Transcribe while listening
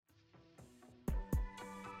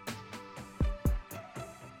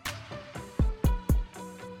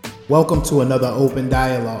Welcome to another open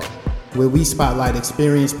dialogue where we spotlight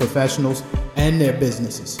experienced professionals and their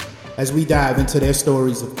businesses as we dive into their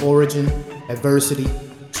stories of origin, adversity,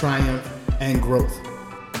 triumph, and growth.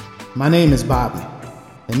 My name is Bobby,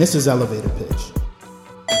 and this is Elevator Pitch.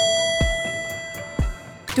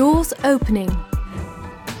 Doors opening.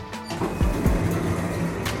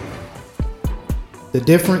 The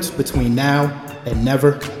difference between now and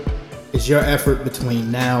never is your effort between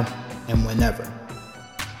now and whenever.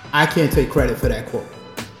 I can't take credit for that quote.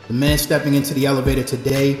 The man stepping into the elevator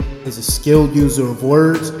today is a skilled user of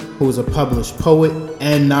words who is a published poet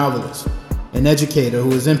and novelist, an educator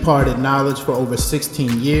who has imparted knowledge for over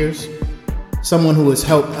 16 years, someone who has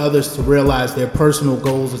helped others to realize their personal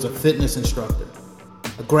goals as a fitness instructor.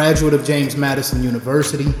 A graduate of James Madison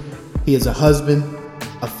University, he is a husband,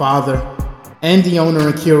 a father, and the owner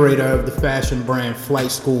and curator of the fashion brand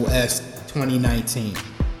Flight School S 2019.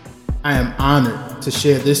 I am honored to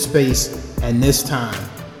share this space and this time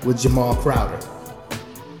with Jamal Crowder.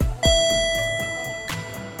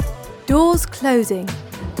 Doors closing.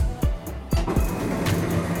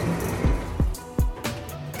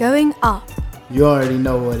 Going up. You already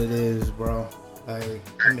know what it is, bro.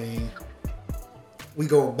 We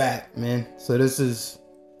go back, man. So this is,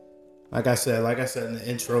 like I said in the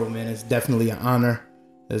intro, man, it's definitely an honor.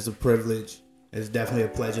 It's a privilege. It's definitely a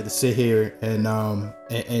pleasure to sit here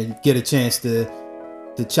and get a chance to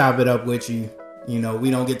chop it up with you. You know, we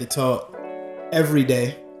don't get to talk every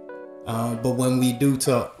day, but when we do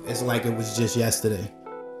talk, it's like it was just yesterday.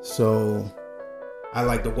 So I'd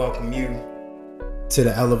like to welcome you to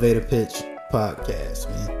the Elevator Pitch podcast,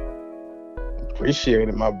 man. Appreciate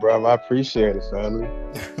it, my brother. I appreciate it, family.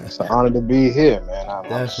 It's an honor to be here, man.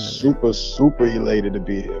 I'm super elated to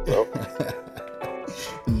be here, bro.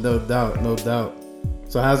 No doubt.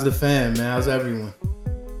 So how's the fam, man? How's everyone?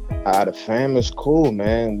 The fam is cool,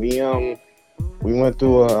 man. We went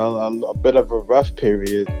through a bit of a rough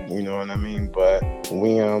period, you know what I mean? But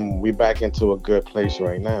we back into a good place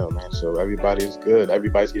right now, man. So everybody's good.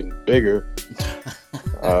 Everybody's getting bigger.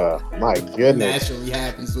 My goodness. Naturally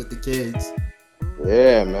happens with the kids.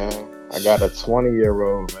 Yeah, man. I got a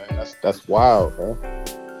 20-year-old, man. That's wild, bro.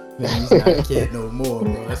 Man, he's not a kid no more,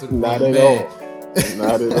 bro. That's a grown Not man. at all.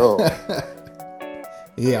 Not at all.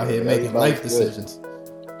 He out here making life decisions.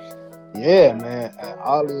 Yeah, man.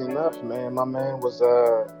 Oddly enough, man, my man was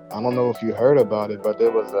I don't know if you heard about it, but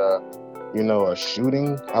there was a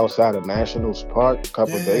shooting outside of Nationals Park a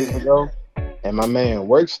couple days ago, and my man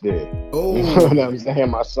works there. Oh. You know what I'm saying?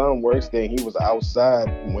 My son works there, and he was outside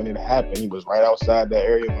when it happened. He was right outside that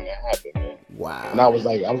area when it happened, man. Wow. And I was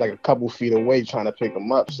like a couple feet away trying to pick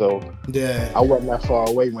him up, so yeah, I wasn't that far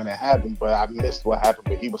away when it happened, but I missed what happened.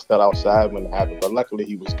 But he was still outside when it happened. But luckily,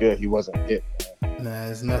 he was good. He wasn't hit. Nah,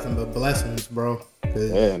 it's nothing but blessings, bro.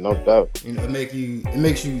 Yeah, no doubt. You know, it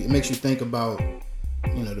makes you think about,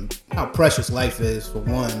 you know, how precious life is for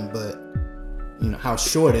one, but you know how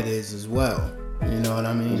short it is as well. You know what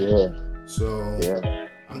I mean? Yeah. So yeah.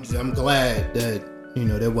 I'm glad that, you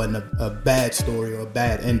know, there wasn't a bad story or a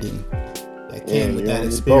bad ending that came with that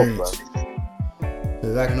experience.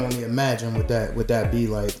 Because I can only imagine what that be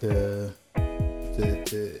like to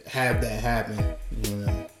have that happen. You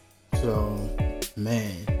know, so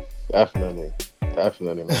man. Definitely,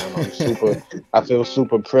 man. I feel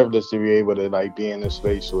super privileged to be able to be in this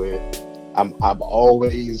space where I've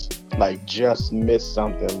always just missed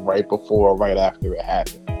something right before or right after it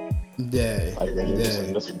happened. Yeah. This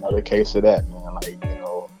is another case of that, man.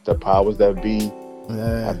 The powers that be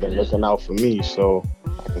have been looking out for me, so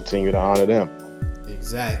I continue to honor them.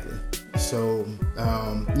 Exactly. So,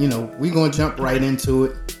 we're going to jump right into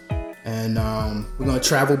it, and we're going to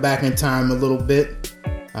travel back in time a little bit.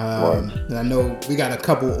 And I know we got a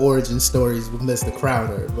couple origin stories with Mr.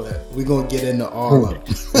 Crowder, but we're going to get into all of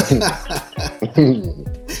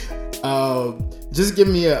them. Just give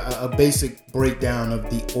me a basic breakdown of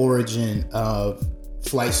the origin of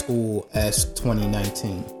Flight School S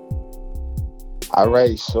 2019. All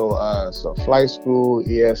right, so Flight School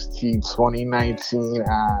EST 2019.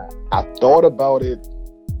 I thought about it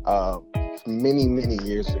many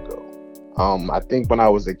years ago. I think when I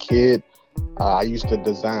was a kid, I used to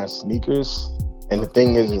design sneakers, and the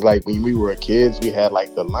thing is when we were kids, we had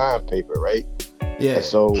the line paper, right? Yeah. And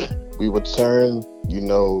so we would turn,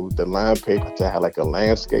 the line paper to have a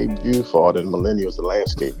landscape view for all the millennials, the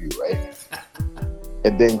landscape view, right?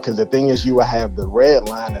 And then, because the thing is, you would have the red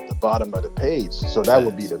line at the bottom of the page, so that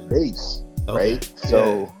would be the base, right?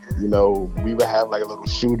 So, we would have a little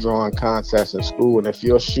shoe drawing contest in school, and if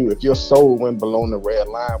your sole went below the red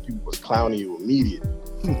line, people was clowning you immediately.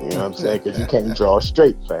 You know what I'm saying? Because you can't draw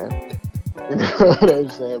straight, fam. You know what I'm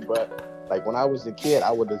saying? But like when I was a kid,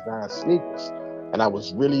 I would design sneakers, and I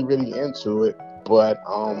was really, really into it. But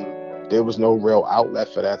there was no real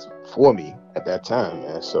outlet for that for me at that time,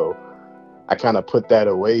 man. So I kind of put that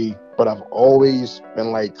away. But I've always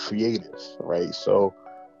been like creative, right? So,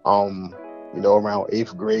 around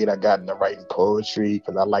 8th grade, I got into writing poetry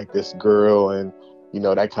because I liked this girl, and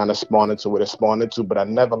that kind of spawned into what it spawned into. But I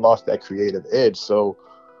never lost that creative edge. So,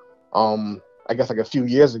 I guess like a few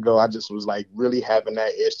years ago, I just was like really having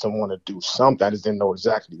that itch to want to do something. I just didn't know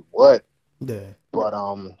exactly what. Yeah. But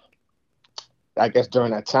I guess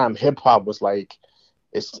during that time, hip hop was like,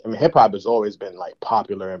 hip hop has always been like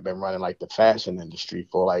popular and been running like the fashion industry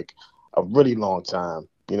for like a really long time.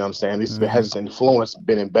 You know what I'm saying? At least it has its influence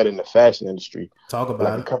been embedded in the fashion industry. Talk about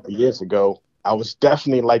like it. A couple of years ago, I was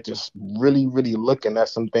definitely like just really, really looking at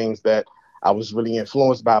some things that I was really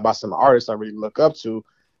influenced by some artists I really look up to,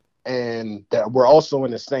 and that were also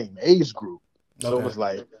in the same age group. So it was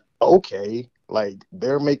like, okay, like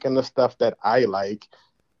they're making the stuff that I like.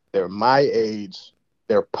 They're my age.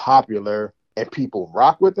 They're popular, and people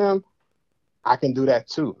rock with them. I can do that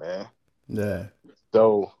too, man. Yeah.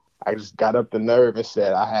 So I just got up the nerve and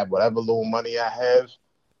said, I have whatever little money I have.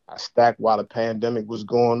 I stacked while the pandemic was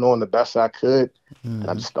going on the best I could, and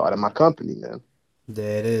I just started my company, man.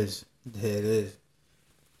 There it is.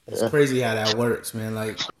 It's crazy how that works, man.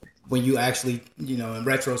 Like when you actually, in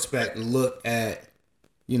retrospect, look at,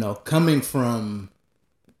 coming from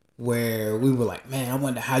where we were like, man, I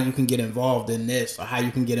wonder how you can get involved in this or how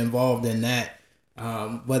you can get involved in that.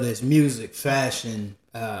 Whether it's music, fashion,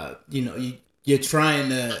 you're trying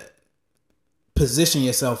to position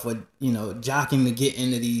yourself with, jockeying to get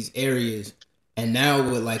into these areas. And now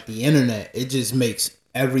with like the internet, it just makes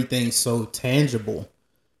everything so tangible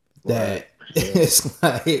that it's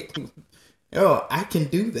like, I can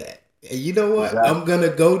do that. And you know what? Exactly. I'm going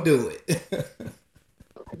to go do it.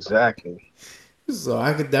 Exactly. So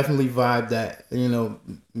I could definitely vibe that,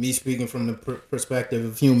 me speaking from the perspective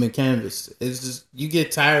of human canvas. It's just, you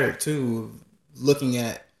get tired too of looking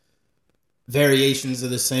at variations of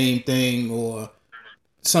the same thing or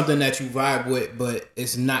something that you vibe with, but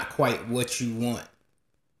it's not quite what you want.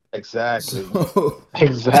 Exactly. So,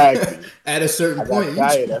 exactly. At a certain point,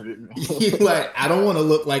 you're like, I don't want to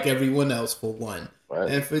look like everyone else, for one.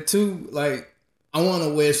 Right. And for two, like, I want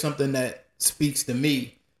to wear something that speaks to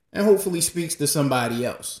me and hopefully speaks to somebody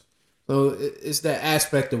else. So it's that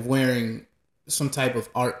aspect of wearing some type of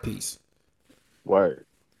art piece. Word.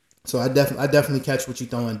 So I definitely catch what you're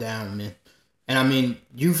throwing down, man. And I mean,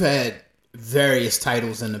 you've had various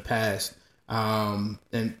titles in the past.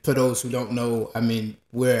 And for those who don't know, I mean,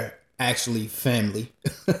 we're actually family.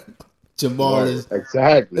 Jamal is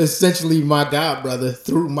essentially my god brother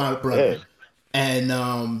through my brother. Yeah.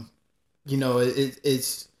 And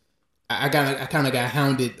it's I kind of got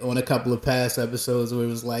hounded on a couple of past episodes where it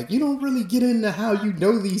was like, you don't really get into how you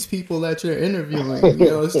know these people that you're interviewing.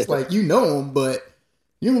 It's just like, you know them, but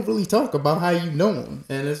you don't really talk about how you know them.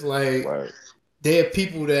 And it's like, there are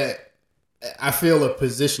people that I feel are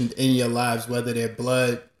positioned in your lives, whether they're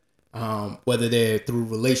blood, whether they're through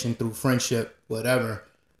relation, through friendship, whatever,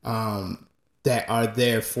 that are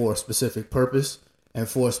there for a specific purpose and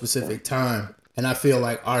for a specific time. And I feel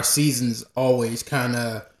like our seasons always kind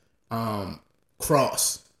of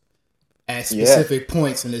cross at specific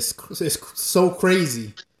points, and it's so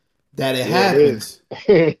crazy that it happens.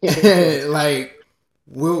 Like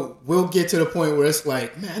we'll get to the point where it's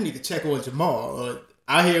like, man, I need to check on Jamal. Or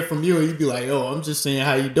I hear from you, and you'd be like, "Oh, I'm just saying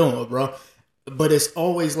how you doing, bro." But it's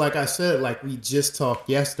always like I said, like we just talked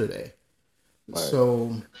yesterday. Right.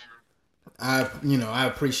 So I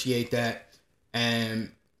appreciate that.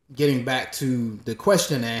 And getting back to the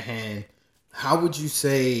question at hand, how would you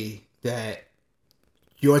say that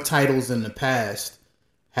your titles in the past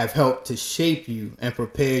have helped to shape you and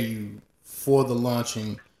prepare you for the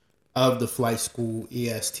launching of the Flight School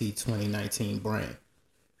EST 2019 brand?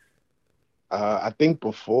 I think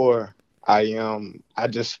before I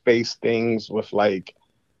just faced things with like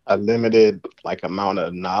a limited like amount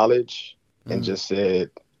of knowledge and just said,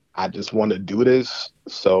 I just want to do this,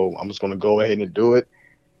 so I'm just going to go ahead and do it.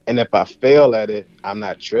 And if I fail at it, I'm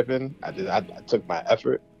not tripping. I took my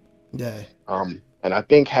effort. Yeah. And I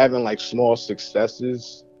think having like small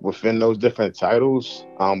successes within those different titles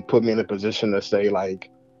put me in a position to say like,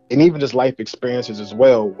 and even just life experiences as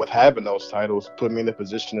well with having those titles put me in a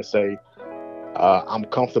position to say, I'm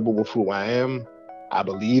comfortable with who I am. I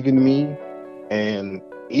believe in me. And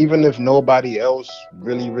even if nobody else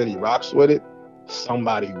really, really rocks with it,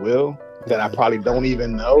 somebody will that I probably don't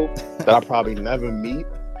even know, that I probably never meet,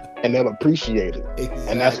 and they'll appreciate it. Exactly.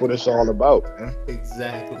 And that's what it's all about, man.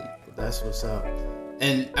 Exactly. That's what's up.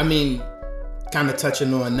 And I mean, kind of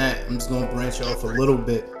touching on that, I'm just gonna branch off a little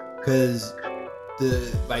bit because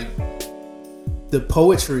the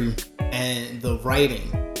poetry and the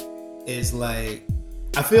writing is like,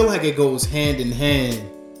 I feel like it goes hand in hand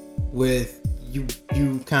with you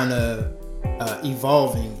kind of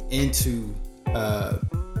evolving into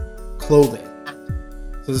clothing.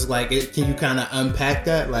 So it's like, can you kind of unpack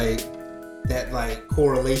that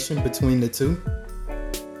correlation between the two?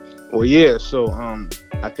 Well, yeah. So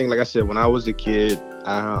I think, like I said, when I was a kid,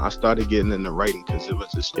 I started getting into writing because it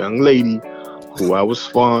was this young lady who I was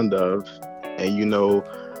fond of, and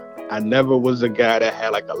I never was a guy that had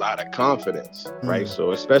like a lot of confidence, right?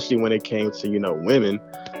 So especially when it came to women,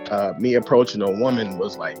 me approaching a woman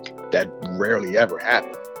was like, that rarely ever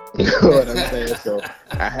happened. You know what I'm saying? So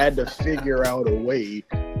I had to figure out a way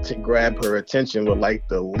to grab her attention with like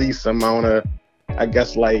the least amount of, I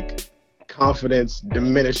guess, like confidence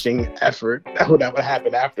diminishing effort that would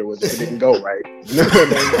happen afterwards if it didn't go right. You know what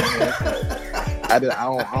I mean? I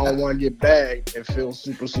don't want to get bagged and feel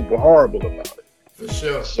super, super horrible about it. For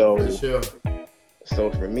sure. So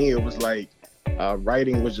for me, it was like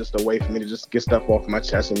writing was just a way for me to just get stuff off my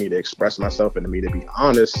chest and me to express myself and to me to be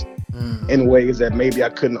honest in ways that maybe I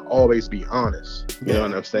couldn't always be honest. You know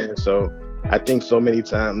what I'm saying? So I think so many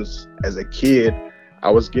times as a kid, I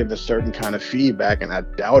was given a certain kind of feedback and I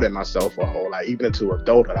doubted myself a whole lot. Even into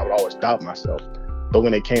adulthood, I would always doubt myself. But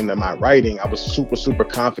when it came to my writing, I was super, super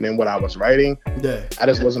confident in what I was writing. Yeah. I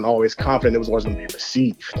just wasn't always confident it was going to be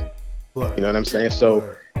received. Right. You know what I'm saying?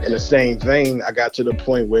 So in the same vein, I got to the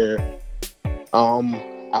point where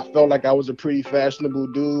I felt like I was a pretty fashionable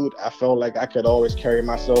dude. I felt like I could always carry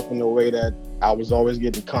myself in a way that I was always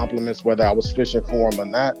getting compliments, whether I was fishing for them or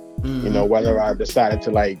not. Whether I decided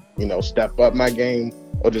to step up my game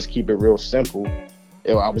or just keep it real simple,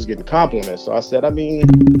 I was getting compliments. So I said, I'm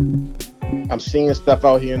seeing stuff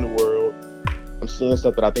out here in the world. I'm seeing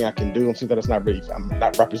stuff that I think I can do. I'm seeing that I'm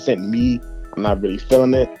not representing me. I'm not really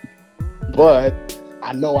feeling it. But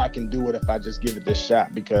I know I can do it if I just give it this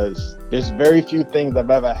shot, because there's very few things I've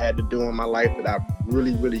ever had to do in my life that I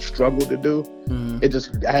really, really struggled to do.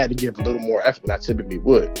 I had to give a little more effort than I typically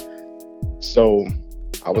would. So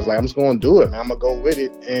I was like, I'm just going to do it, man. I'm going to go with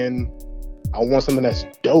it. And I want something that's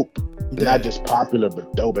dope. Not just popular,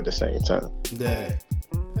 but dope at the same time. Yeah.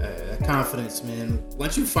 Confidence, man.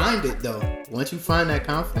 Once you find it, though, once you find that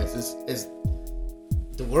confidence, it's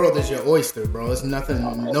the world is your oyster, bro. It's nothing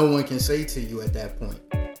no one can say to you at that point.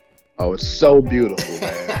 Oh, it's so beautiful,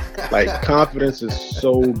 man. Like, confidence is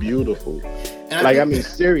so beautiful. And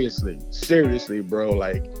seriously, bro.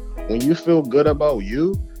 Like, when you feel good about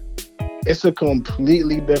you, it's a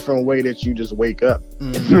completely different way that you just wake up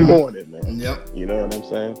in the morning, man. Yep. You know what I'm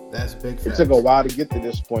saying? That's big facts. It took a while to get to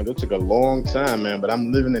this point. It took a long time, man, but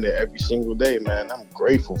I'm living in it every single day, man. I'm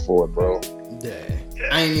grateful for it, bro. Yeah.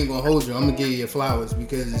 I ain't even gonna hold you. I'm gonna give you your flowers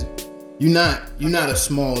because you're not a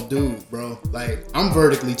small dude, bro. Like, I'm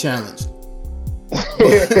vertically challenged.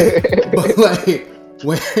 but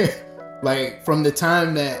like from the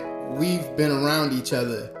time that we've been around each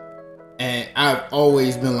other, and I've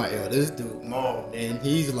always been like, yo, this dude Maul, and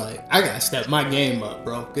he's like, I gotta step my game up,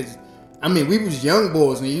 bro. Cause we was young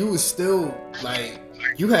boys and you was still like,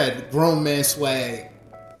 you had grown man swag,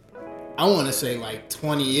 I wanna say like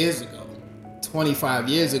 20 years ago, 25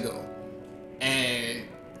 years ago. And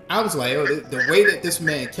I was like, oh, the way that this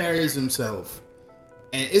man carries himself,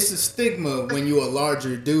 and it's a stigma when you're a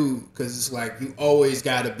larger dude, because it's like you always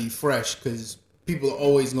got to be fresh, because people are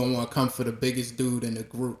always going to want to come for the biggest dude in the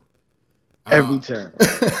group. Every time.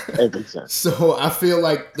 So I feel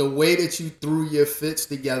like the way that you threw your fits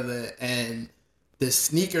together and the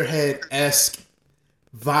sneakerhead-esque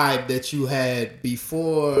vibe that you had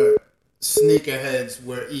before sneakerheads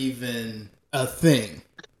were even a thing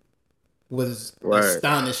was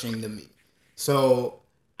astonishing to me. So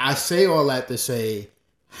I say all that to say,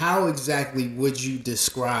 how exactly would you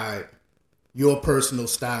describe your personal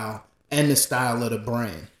style and the style of the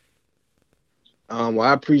brand? Well,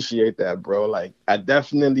 I appreciate that, bro. Like, I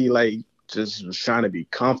definitely just was trying to be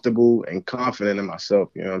comfortable and confident in myself.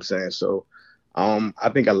 You know what I'm saying? So, I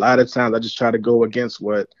think a lot of times I just try to go against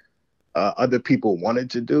what other people wanted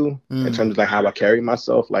to do in terms of how I carry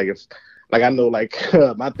myself. I know my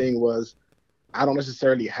thing was, I don't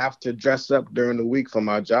necessarily have to dress up during the week for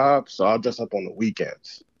my job, so I'll dress up on the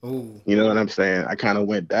weekends. Ooh. You know what I'm saying? I kind of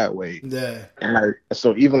went that way. Yeah. And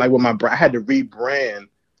so even with my brand, I had to rebrand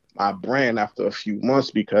my brand after a few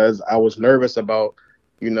months because I was nervous about,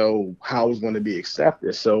 how I was going to be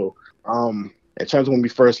accepted. So in terms of when we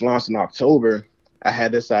first launched in October, I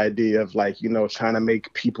had this idea of trying to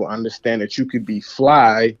make people understand that you could be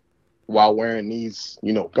fly while wearing these,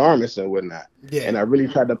 garments and whatnot. Yeah. And I really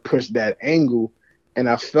tried to push that angle. And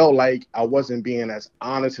I felt like I wasn't being as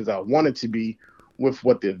honest as I wanted to be with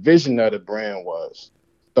what the vision of the brand was.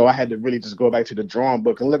 So I had to really just go back to the drawing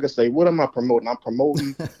book and look and say, what am I promoting? I'm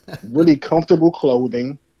promoting really comfortable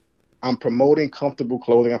clothing. I'm promoting comfortable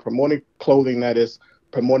clothing. I'm promoting clothing that is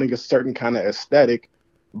promoting a certain kind of aesthetic,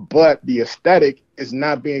 but the aesthetic is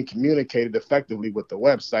not being communicated effectively with the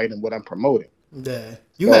website and what I'm promoting. Yeah.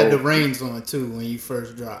 You had the reins on too when you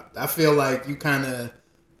first dropped. I feel like you kind of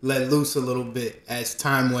let loose a little bit as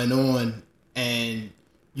time went on, and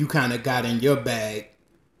you kind of got in your bag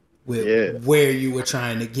with where you were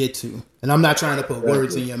trying to get to. And I'm not trying to put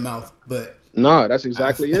words in your mouth, but no, that's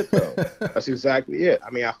exactly it though. That's exactly it. I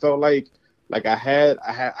mean, I felt like I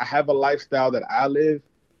have a lifestyle that I live,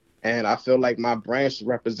 and I feel like my brand should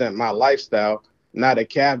represent my lifestyle, not a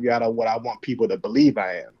caveat of what I want people to believe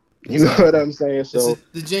I am. You know what I'm saying? So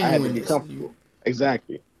the I had to be comfortable.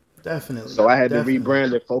 Exactly. Definitely. So I had to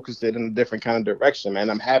rebrand it, focus it in a different kind of direction,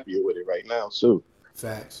 man. I'm happier with it right now, too.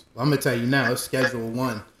 Facts. Well, I'm going to tell you now, it's Schedule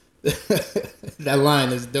 1. That line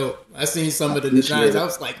is dope. I seen some of the designs. I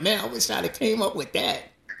was like, man, I wish I'd have came up with that.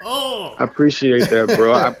 Oh, I appreciate that,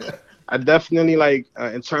 bro. I definitely, like,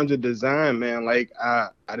 in terms of design, man, like, I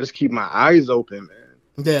just keep my eyes open,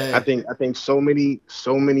 man. Yeah. I think so many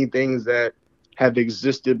things that have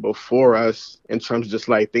existed before us in terms of just,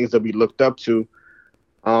 like, things that we looked up to,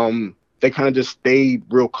 they kind of just stayed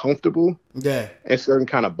real comfortable in certain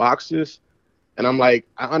kind of boxes. And I'm like,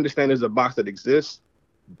 I understand there's a box that exists,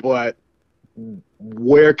 but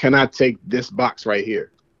where can I take this box right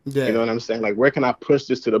here? Yeah. You know what I'm saying? Like, where can I push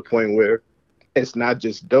this to the point where it's not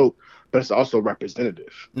just dope, but it's also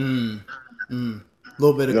representative? A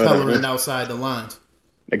little bit of coloring outside the lines.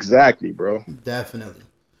 Exactly, bro. Definitely.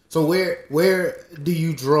 So where do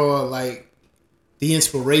you draw, like, the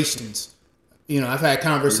inspirations? You know, I've had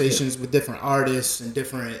conversations with different artists and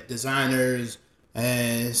different designers,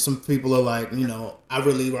 and some people are like, you know, I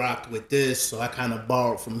really rocked with this, so I kind of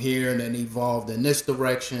borrowed from here and then evolved in this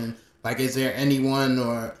direction. Like, is there anyone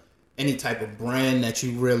or any type of brand that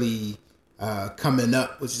you really coming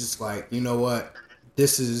up was just like, you know what,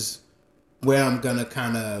 this is where I'm going to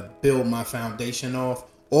kind of build my foundation off?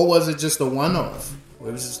 Or was it just a one-off?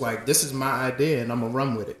 It was just like, this is my idea and I'm going to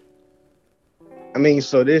run with it. I mean,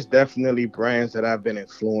 so there's definitely brands that I've been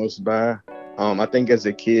influenced by. I think as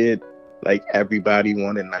a kid, like, everybody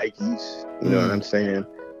wanted Nikes, you know what I'm saying?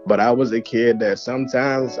 But I was a kid that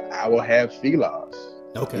sometimes I would have Fila's.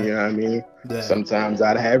 Okay. You know what I mean? Yeah. Sometimes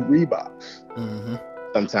I'd have Reeboks. Mm-hmm.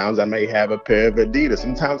 Sometimes I may have a pair of Adidas.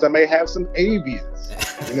 Sometimes I may have some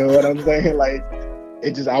Avians. You know what I'm saying? Like,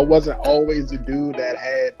 I wasn't always the dude that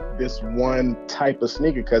had this one type of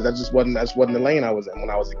sneaker, because that's wasn't the lane I was in when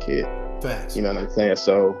I was a kid. Facts. You know what I'm saying?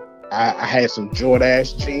 So I had some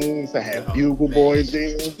Jordache jeans. I had Bugle Boy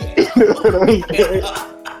jeans. You know what I'm saying?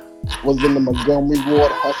 Was in the Montgomery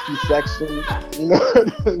Ward Husky section. You know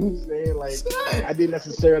what I'm saying? Like, I didn't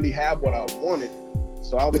necessarily have what I wanted.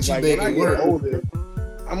 So I was like, when I get older,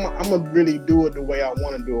 I'm gonna really do it the way I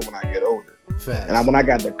want to do it when I get older. Facts. And when I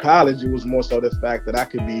got to college, it was more so the fact that I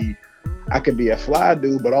could be a fly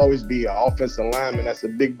dude, but always be an offensive lineman. That's a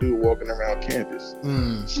big dude walking around campus.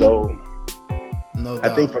 So I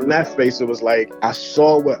think from that space, it was like, I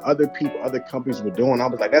saw what other companies were doing. I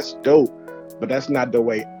was like, that's dope, but that's not the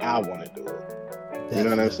way I want to do it. Definitely. You know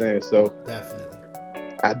what I'm saying? So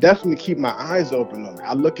I definitely keep my eyes open on it.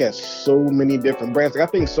 I look at so many different brands. Like,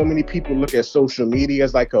 I think so many people look at social media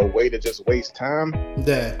as like a way to just waste time.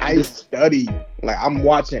 Yeah. I study. Like, I'm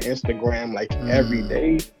watching Instagram like every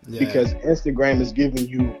day because Instagram is giving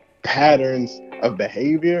you patterns of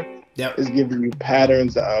behavior. Yep. It's giving you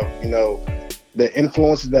patterns of, you know, the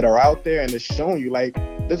influences that are out there, and it's showing you, like,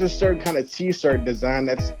 there's a certain kind of t-shirt design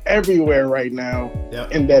that's everywhere right now,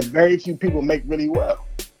 and that very few people make really well.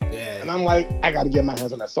 Yeah. And I'm like, I got to get my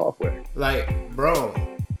hands on that software. Like, bro,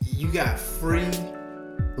 you got free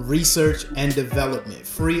research and development,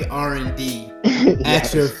 free R&D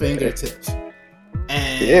at your fingertips.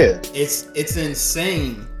 And it's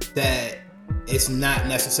insane that it's not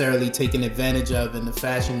necessarily taken advantage of in the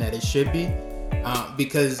fashion that it should be.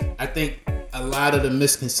 Because I think a lot of the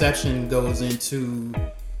misconception goes into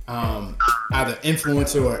either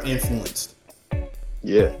influencer or influenced.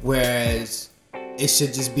 Yeah. Whereas it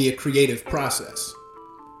should just be a creative process.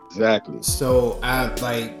 Exactly. So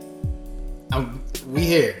we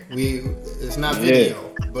here. It's not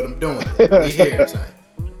video, but I'm doing it. We here, son.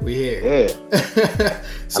 We here. Yeah.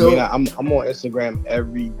 So, I mean, I'm on Instagram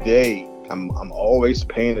every day. I'm always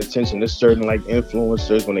paying attention to certain, like,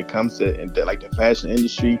 influencers when it comes to like the fashion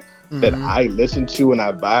industry that I listen to and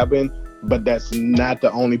I vibe in. but that's not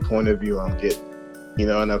the only point of view I'm getting. You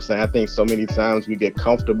know what I'm saying? I think so many times we get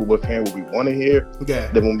comfortable with hearing what we want to hear. Yeah.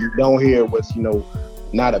 That when we don't hear what's,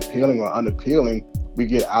 not appealing or unappealing, we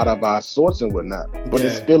get out of our sorts and whatnot. But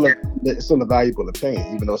it's still a valuable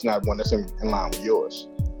opinion, even though it's not one that's in line with yours.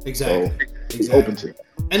 Exactly. So it's open to it.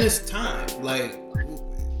 And it's time. Like,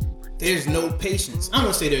 there's no patience. I don't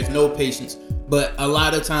want to say there's no patience, but a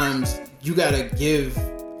lot of times you got to give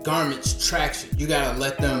garments traction. You got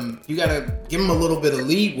to give them a little bit of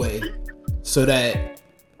leeway so that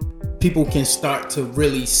people can start to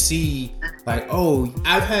really see, like, oh,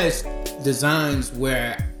 I've had designs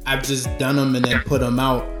where I've just done them and then put them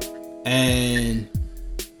out, and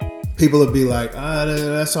people will be like,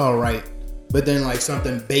 that's all right. But then, like,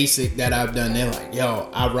 something basic that I've done, they're like, yo,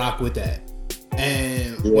 I rock with that.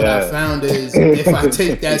 And what I found is, if I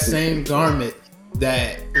take that same garment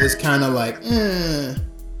that was kind of like,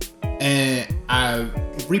 and I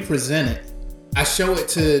represent it, I show it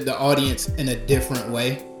to the audience in a different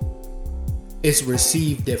way, it's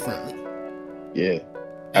received differently. Yeah,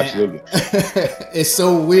 absolutely. It's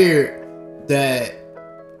so weird that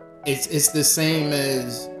it's the same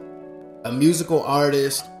as a musical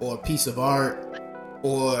artist or a piece of art,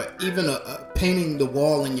 or even a painting the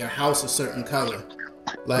wall in your house a certain color.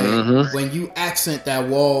 Like, when you accent that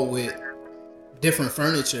wall with different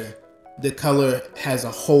furniture, the color has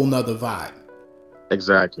a whole nother vibe.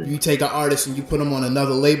 Exactly. You take an artist and you put them on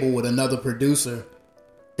another label with another producer,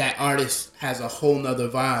 that artist has a whole nother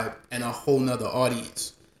vibe and a whole nother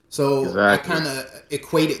audience. So I kind of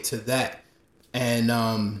equate it to that. And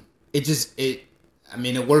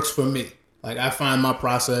it works for me. Like, I find my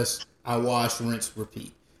process, I wash, rinse,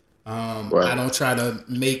 repeat. I don't try to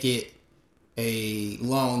make it a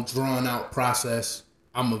long, drawn out process.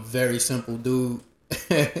 I'm a very simple dude.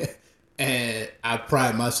 And I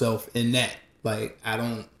pride myself in that. Like, I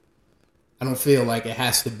don't feel like it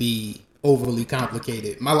has to be overly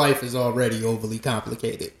complicated. My life is already overly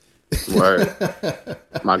complicated. Right.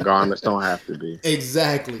 My garments don't have to be.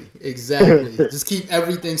 Exactly. Just keep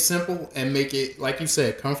everything simple and make it, like you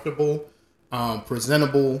said, comfortable,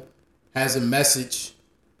 presentable, has a message,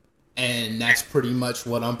 and that's pretty much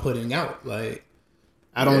what I'm putting out. Like,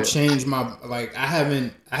 I don't change my, like, I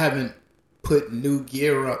haven't put new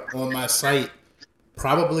gear up on my site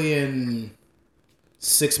probably in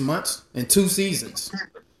 6 months, in 2 seasons.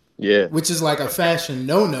 Yeah. Which is like a fashion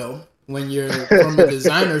no-no when you're from a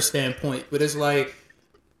designer standpoint. But it's like,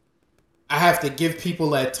 I have to give people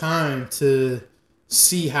that time to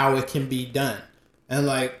see how it can be done. And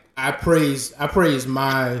like, I praise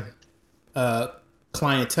my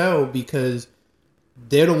clientele, because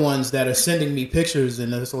they're the ones that are sending me pictures,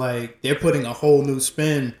 and it's like they're putting a whole new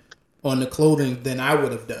spin on the clothing than I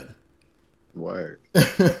would have done. Word.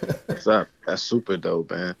 What's up? That's super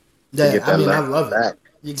dope, man. Yeah, I love it.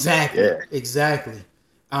 Exactly. Yeah. Exactly.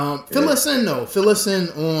 Fill us in though. Fill us in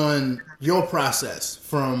on your process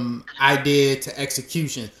from idea to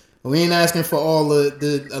execution. We ain't asking for all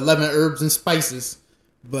the 11 herbs and spices,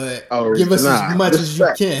 but give us as much as you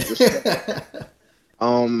can.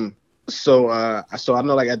 So I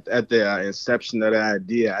know, like, at the inception of the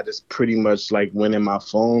idea, I just pretty much like went in my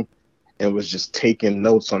phone and was just taking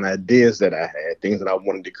notes on ideas that I had, things that I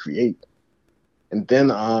wanted to create. And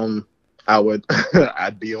then I'd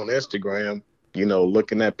be on Instagram,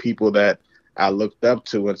 looking at people that I looked up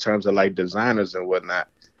to in terms of like designers and whatnot,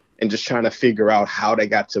 and just trying to figure out how they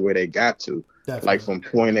got to where they got to. Definitely. Like from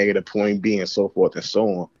point A to point B and so forth and so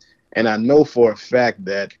on. And I know for a fact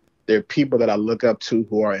that there are people that I look up to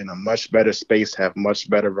who are in a much better space, have much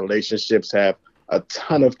better relationships, have a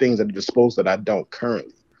ton of things at their disposal that I don't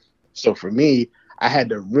currently. So for me, I had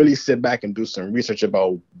to really sit back and do some research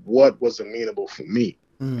about what was amenable for me.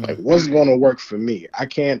 Like, what's going to work for me? I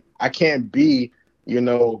can't be,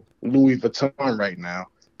 Louis Vuitton right now,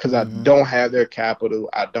 because I don't have their capital.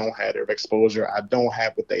 I don't have their exposure. I don't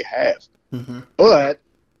have what they have. But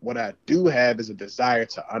what I do have is a desire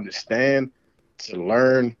to understand, to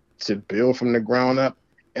learn, to build from the ground up.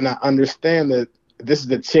 And I understand that this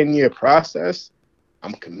is a 10-year process.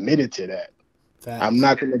 I'm committed to that. Facts. I'm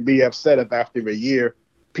not going to be upset if after a year,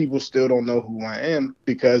 people still don't know who I am,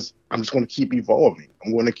 because I'm just going to keep evolving.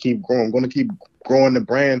 I'm going to keep growing. I'm going to keep growing the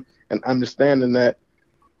brand and understanding that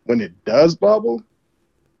when it does bubble,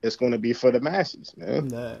 it's going to be for the masses, man.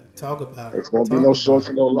 Talk about it. It's going to be no shorts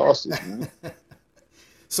and no losses, man.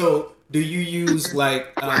 So do you use like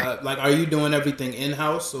are you doing everything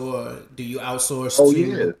in-house, or do you outsource? Oh,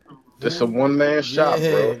 yeah. It's a one-man shop,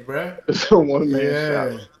 bro. It's a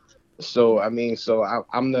one-man shop. So I mean,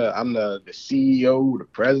 I'm the CEO, the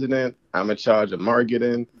president. I'm in charge of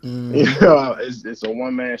marketing. You know, it's a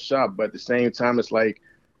one man shop, but at the same time, it's like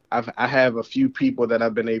I have a few people that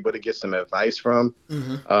I've been able to get some advice from,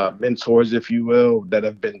 mentors, if you will, that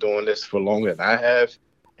have been doing this for longer than I have,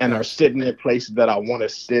 and are sitting in places that I want to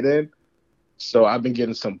sit in. So I've been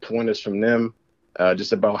getting some pointers from them,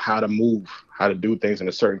 just about how to move, how to do things in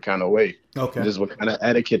a certain kind of way, Okay. just what kind of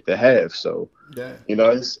etiquette to have. So Yeah.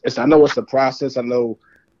 it's I know it's a process. I know,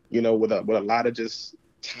 with a lot of just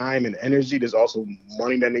time and energy, there's also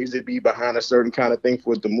money that needs to be behind a certain kind of thing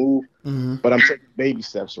for it to move. But I'm taking baby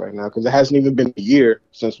steps right now because it hasn't even been a year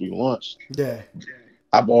since we launched. Yeah.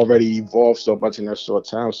 I've already evolved so much in that short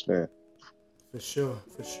time span. For sure.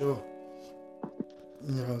 For sure.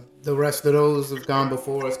 The rest of those have gone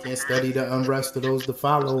before us. Can't study the unrest of those to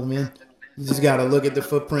follow, man. You just gotta look at the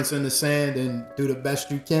footprints in the sand and do the best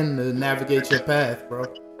you can to navigate your path, bro.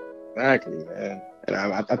 Exactly, man. And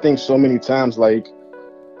I think so many times, like,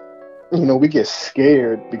 we get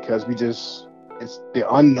scared because it's the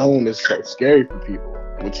unknown is so scary for people,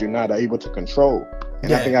 which you're not able to control.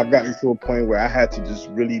 And I think I've gotten to a point where I had to just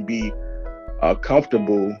really be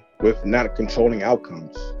comfortable with not controlling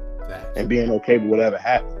outcomes and being okay with whatever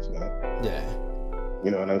happens, Yeah. You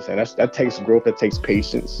know what I'm saying? That takes growth, that takes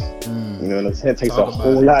patience. You know what I'm saying? It takes Talk a about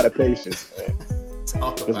whole it. lot of patience, man.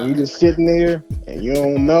 Because when you're just sitting there and you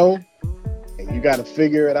don't know and you got to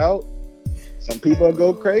figure it out, some people will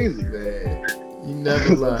go crazy, man. You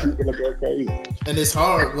never lie. Some people will go crazy. And it's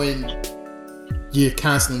hard when you're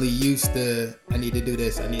constantly used to, I need to do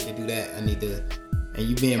this, I need to do that, and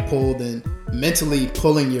you being pulled and mentally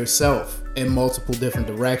pulling yourself in multiple different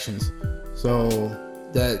directions. So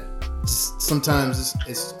that sometimes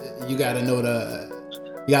it's you gotta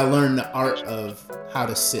you gotta learn the art of how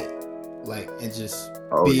to sit, like, and just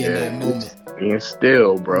be in that moment. Being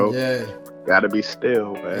still, bro. Yeah. Gotta be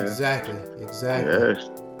still, man. Exactly. Yes.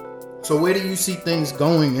 So where do you see things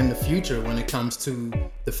going in the future when it comes to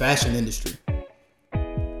the fashion industry?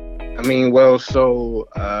 I mean, well, so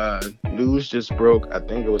news just broke, I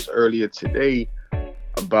think it was earlier today,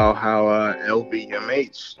 about how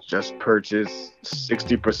LVMH just purchased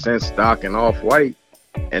 60% stock in Off-White,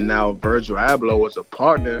 and now Virgil Abloh is a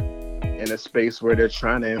partner in a space where they're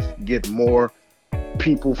trying to get more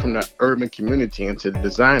people from the urban community into the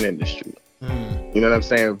design industry. You know what I'm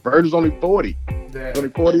saying? Virgil's only 40. He's only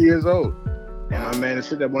 40 years old. And my man is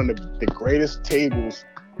sitting at one of the greatest tables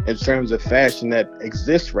in terms of fashion that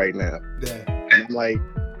exists right now. Yeah. And I'm like,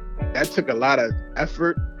 that took a lot of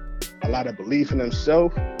effort, a lot of belief in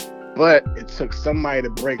himself, but it took somebody to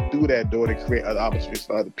break through that door to create other opportunities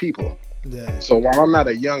for other people. Yeah. So while I'm not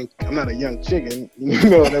a young chicken, you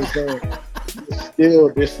know what I'm saying?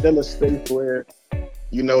 There's still a space where,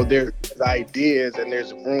 there's ideas and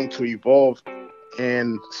there's room to evolve,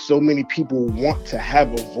 and so many people want to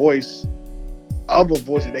have a voice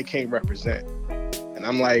that they can't represent. And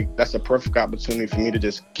I'm like, that's a perfect opportunity for me to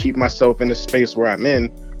just keep myself in the space where I'm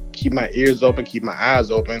in, keep my ears open, keep my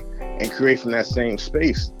eyes open, and create from that same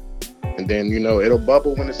space. And then, it'll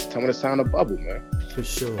bubble when it's time to bubble, man. For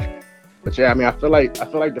sure. But yeah, I mean, I feel like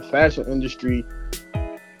the fashion industry,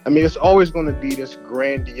 I mean, it's always going to be this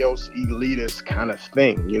grandiose, elitist kind of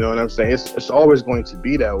thing. You know what I'm saying? It's always going to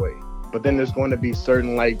be that way. But then there's going to be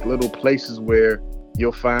certain, like, little places where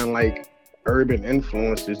you'll find, like, urban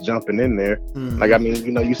influences jumping in there. Like, I mean,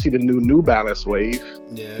 you see the New Balance wave.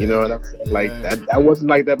 Yeah. You know what I'm saying? Like, that wasn't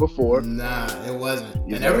like that before. Nah, it wasn't.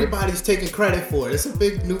 And everybody's taking credit for it. It's a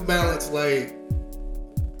big New Balance, like,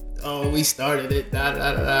 oh, we started it,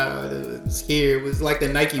 It was here. It was like the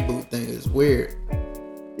Nike boot thing. It's weird.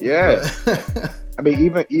 Yeah. I mean,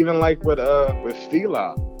 even like with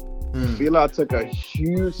Fila. Fila took a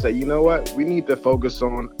huge say, you know what? We need to focus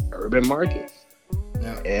on urban markets.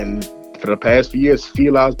 Yeah. And for the past few years,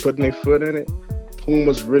 Fila's putting their foot in it.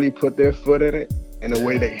 Puma's really put their foot in it in a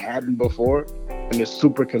way they hadn't before. And they're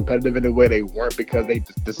super competitive in a way they weren't because they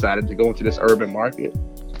decided to go into this urban market.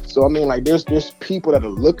 So, I mean, like, there's people that are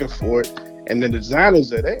looking for it, and the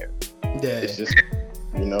designers are there. Yeah. It's just,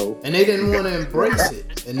 And they didn't want to embrace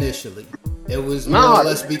it initially. It was more or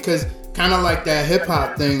less because kind of like that hip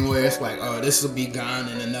hop thing where it's like, oh, this will be gone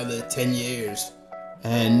in another 10 years.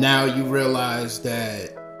 And now you realize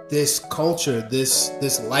that this culture,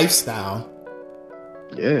 this lifestyle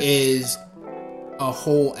is a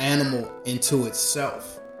whole animal into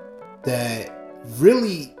itself that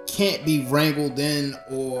really can't be wrangled in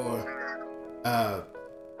or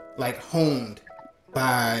like honed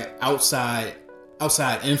by outside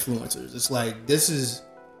influencers. It's like,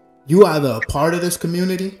 you either a part of this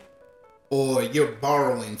community or you're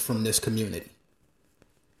borrowing from this community.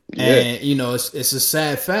 Yeah. And it's a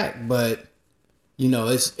sad fact, but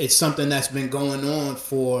it's something that's been going on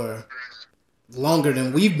for longer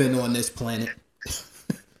than we've been on this planet.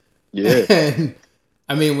 Yeah. And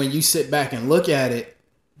I mean, when you sit back and look at it,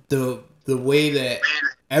 the way that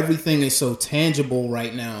everything is so tangible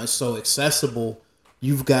right now, it's so accessible.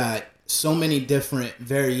 You've got so many different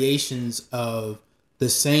variations of the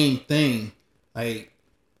same thing. Like,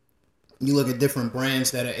 you look at different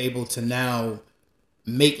brands that are able to now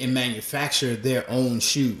make and manufacture their own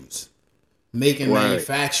shoes, make and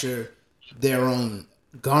manufacture their own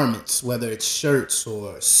garments, whether it's shirts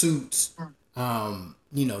or suits, denim,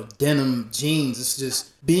 jeans. It's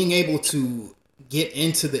just being able to get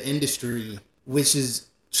into the industry, which is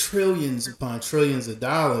trillions upon trillions of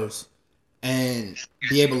dollars, and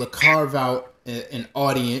be able to carve out an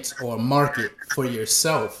audience or a market for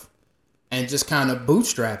yourself and just kind of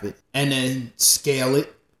bootstrap it and then scale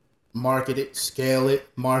it, market it, scale it,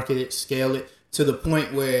 market it, scale it to the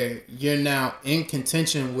point where you're now in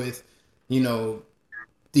contention with,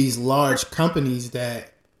 these large companies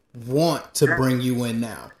that want to bring you in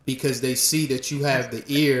now because they see that you have the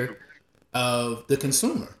ear of the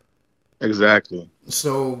consumer. Exactly.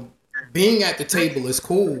 So being at the table is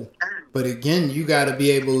cool, but again, you got to be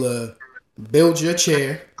able to build your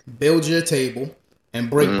chair, build your table, and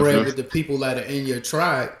break bread with the people that are in your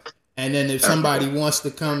tribe. And then if somebody wants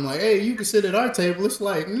to come like, hey, you can sit at our table, it's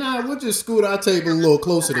like, nah, we'll just scoot our table a little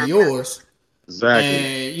closer to yours. Exactly.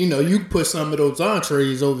 And, you can put some of those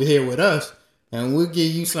entrees over here with us, and we'll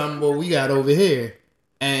give you some of what we got over here.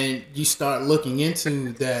 And you start looking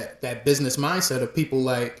into that business mindset of people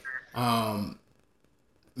like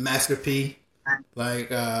Master P, like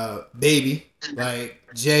Baby, like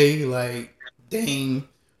Jay, like Dame,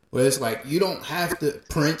 where it's like you don't have to,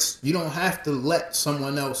 Prince, you don't have to let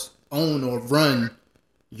someone else own or run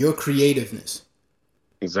your creativeness.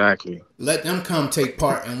 Exactly. Let them come take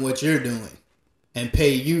part in what you're doing and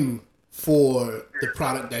pay you for the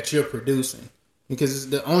product that you're producing. Because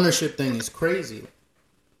the ownership thing is crazy.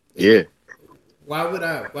 Yeah. Why would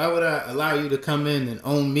I allow you to come in and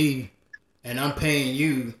own me and I'm paying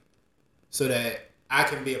you so that I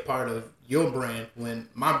can be a part of your brand when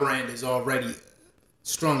my brand is already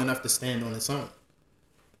strong enough to stand on its own?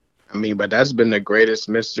 I mean, but that's been the greatest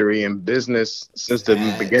mystery in business since the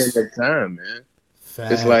beginning of time, man.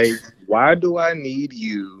 Facts. It's like, why do I need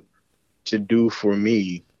you to do for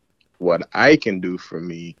me what I can do for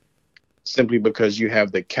me simply because you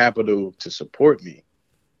have the capital to support me?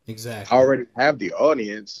 Exactly. I already have the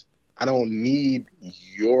audience. I don't need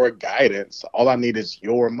your guidance. All I need is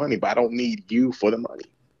your money, but I don't need you for the money.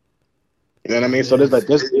 You know what I mean? So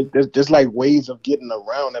there's like ways of getting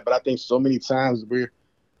around that, but I think so many times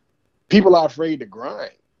people are afraid to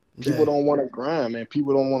grind. People don't want to grind, man.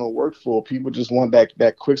 People don't want to work for. People just want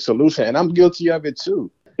that quick solution, and I'm guilty of it too.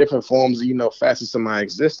 Different forms, facets of my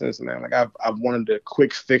existence, man. Like I've wanted a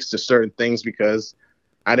quick fix to certain things because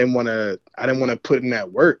I didn't want to put in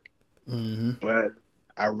that work. Mm-hmm. But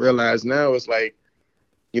I realize now it's like,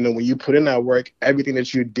 when you put in that work, everything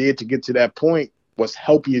that you did to get to that point was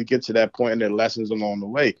helping you to get to that point, and there are lessons along the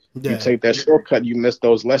way. Yeah. You take that shortcut, you miss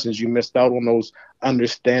those lessons, you missed out on those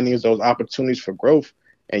understandings, those opportunities for growth,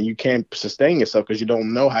 and you can't sustain yourself because you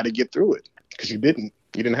don't know how to get through it because you didn't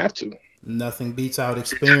have to. Nothing beats out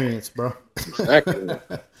experience, bro. Exactly.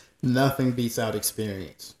 Nothing beats out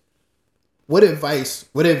experience. What advice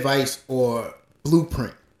or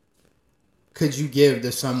blueprint could you give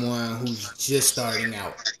to someone who's just starting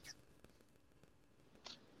out?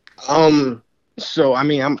 So I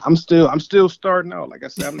mean, I'm still starting out. Like I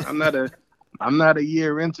said, I'm not a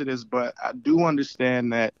year into this, but I do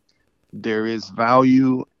understand that there is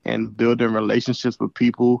value in building relationships with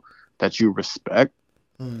people that you respect.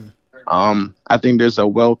 I think there's a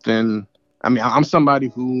wealth in. I mean, I'm somebody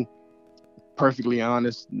who, perfectly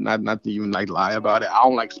honest, not to even lie about it. I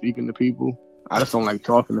don't like speaking to people. I just don't like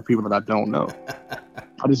talking to people that I don't know.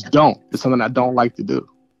 I just don't. It's something I don't like to do.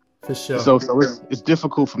 For sure. So it's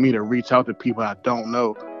difficult for me to reach out to people I don't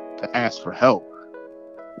know to ask for help.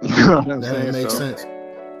 You know what I'm saying? That makes sense.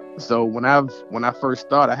 So when I first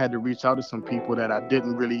started, I had to reach out to some people that I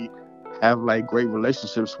didn't really have great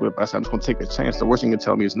relationships with. I said, I'm just gonna take a chance. The worst thing you can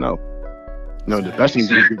tell me is no. The best thing you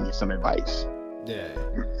can give me some advice. Yeah.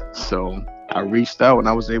 So I reached out and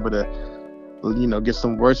I was able to, get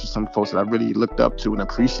some words from some folks that I really looked up to and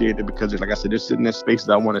appreciated because, like I said, they're sitting in spaces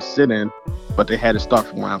I want to sit in, but they had to start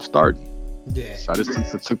from where I'm starting. Yeah. So I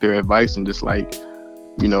just took their advice and just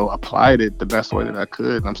applied it the best way that I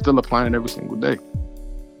could. I'm still applying it every single day.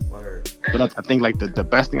 Word. But I think the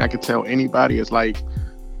best thing I could tell anybody is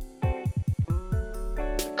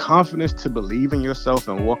confidence to believe in yourself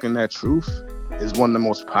and walk in that truth is one of the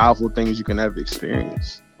most powerful things you can ever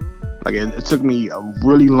experience. Like it took me a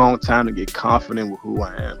really long time to get confident with who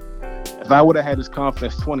I am. If I would have had this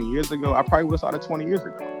confidence 20 years ago, I probably would have started 20 years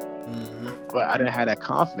ago. Mm-hmm. But I didn't have that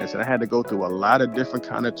confidence, and I had to go through a lot of different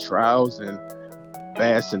kind of trials and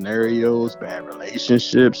bad scenarios, bad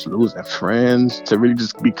relationships, losing friends, to really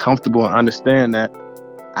just be comfortable and understand that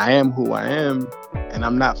I am who I am, and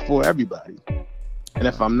I'm not for everybody. And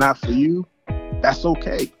if I'm not for you, that's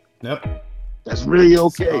okay. Yep. That's really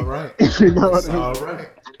okay. It's all right. You know it's what I mean? All right.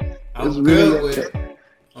 I'm it's good really with okay. it.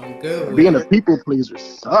 I'm good with Being it. a people pleaser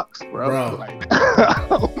sucks, bro. Like,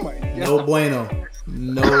 oh my God. No bueno.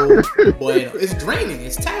 No bueno. It's draining.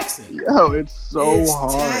 It's taxing. Yo, it's so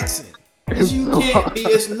hard. Taxing. Because you can't be,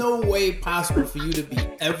 there's no way possible for you to be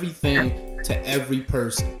everything to every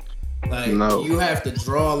person. Like, you have to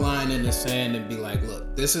draw a line in the sand and be like,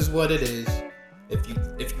 look, this is what it is. If you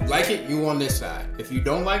like it, you on this side. If you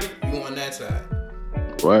don't like it, you on that side.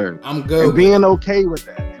 Word. I'm good. And being okay with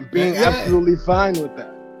that. And being absolutely fine with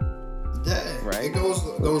that. Yeah. Right. It goes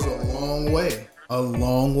a long way. A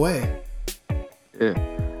long way. Yeah.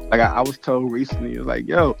 Like I was told recently, it was like,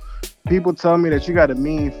 yo, people tell me that you got a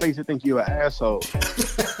mean face. They think you're an asshole.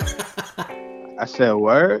 I said,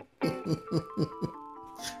 word? I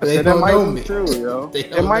said, that might be true, yo.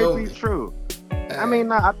 It might be true. I mean,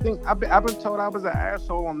 nah, I think I've been told I was an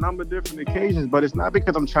asshole on a number of different occasions, but it's not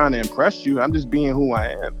because I'm trying to impress you. I'm just being who I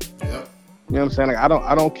am. Yep. You know what I'm saying? Like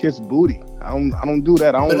I don't kiss booty. I don't do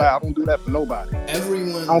that. I don't do that for nobody. I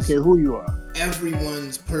don't care who you are.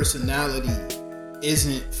 Everyone's personality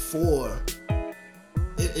isn't for.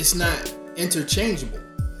 It's not interchangeable.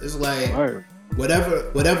 It's like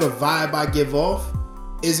whatever vibe I give off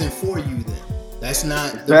isn't for you then. That's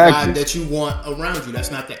not the vibe that you want around you. That's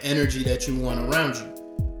not the energy that you want around you.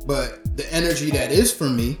 But the energy that is for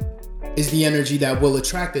me is the energy that will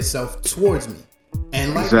attract itself towards me.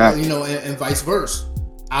 And like, and vice versa.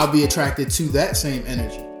 I'll be attracted to that same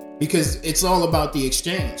energy because it's all about the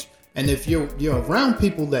exchange. And if you're around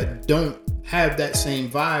people that don't have that same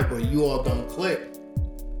vibe or you all don't click,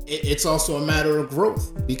 it's also a matter of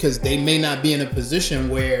growth because they may not be in a position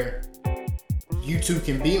where you two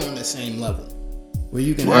can be on the same level, where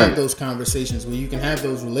you can have those conversations, where you can have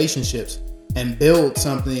those relationships and build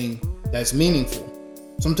something that's meaningful.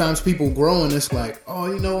 Sometimes people grow and it's like,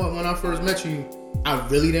 oh, you know what? When I first met you, I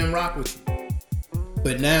really didn't rock with you.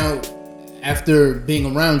 But now, after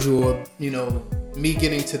being around you or, me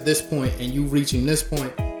getting to this point and you reaching this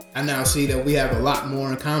point, I now see that we have a lot more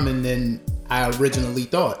in common than I originally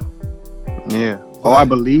thought. Yeah. Or I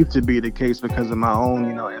believe to be the case because of my own,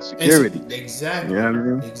 insecurity. Exactly. You know what I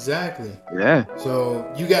mean? Exactly. Yeah.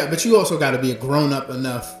 So you also got to be a grown up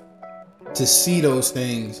enough to see those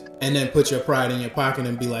things and then put your pride in your pocket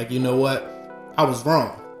and be like, you know what? I was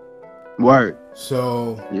wrong. Word.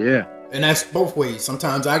 So yeah. And that's both ways.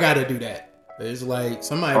 Sometimes I got to do that. It's like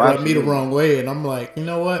somebody rubbed me the wrong way and I'm like, you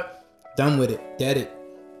know what? Done with it. Dead it.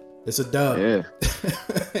 It's a dub. Yeah.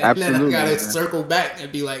 And Absolutely. then I got to circle back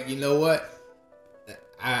and be like, you know what?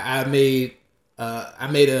 I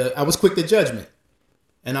was quick to judgment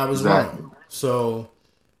and I was wrong. So,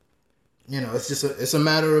 it's a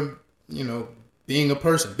matter of, being a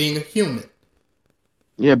person, being a human.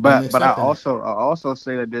 Yeah, but I also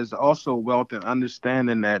say that there's also wealth in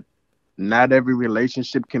understanding that not every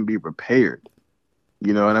relationship can be repaired.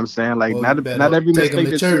 You know what I'm saying? Like not every mistake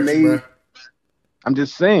that you made. Bro. I'm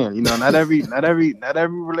just saying, not every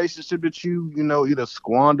relationship that you either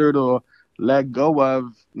squandered or let go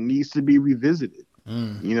of needs to be revisited.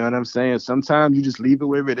 You know what I'm saying? Sometimes you just leave it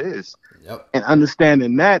where it is. Yep. And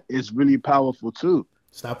understanding that is really powerful too.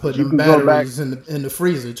 Stop putting them batteries in the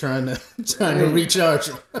freezer trying to recharge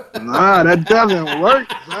them. Nah, that doesn't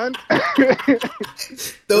work, son.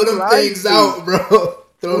 Throw them things out, bro.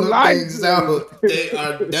 Throw them things out. They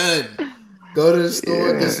are done. Go to the store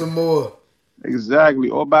and get some more. Exactly.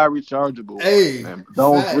 Or buy rechargeable. Hey, man.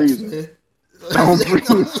 Don't freeze it. Don't freeze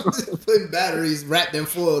it. Putting batteries wrapped in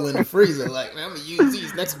foil in the freezer. Like, man, I'm going to use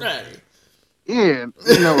these next Friday. Yeah,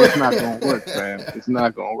 it's not going to work, man. It's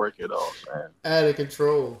not going to work at all, man. Out of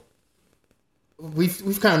control.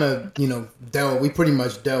 We've kind of, we pretty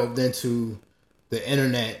much delved into the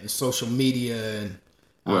internet and social media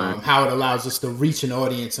and how it allows us to reach an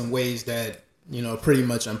audience in ways that, pretty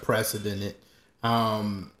much unprecedented.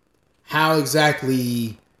 How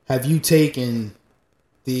exactly have you taken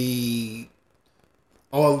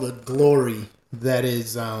all the glory that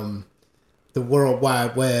is the World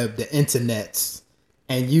Wide Web, the internets,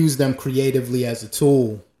 and use them creatively as a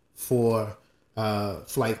tool for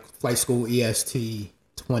Flight School EST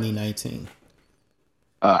 2019?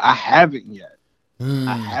 I haven't yet. I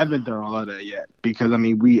Mm. haven't done all of that yet because I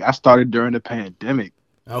mean, I started during the pandemic.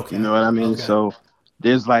 Okay. You know what I mean? Okay. So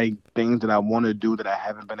there's like things that I want to do that I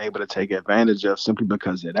haven't been able to take advantage of simply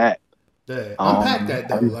because of that. Yeah. Unpack that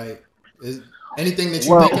though. Um, Like, is anything that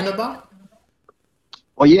you're well, thinking about?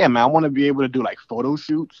 well, yeah, man. I want to be able to do like photo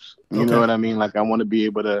shoots. You know Okay. what I mean? Like I want to be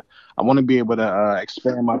able to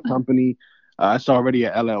expand my company. It's already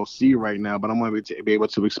a LLC right now, but I want to be able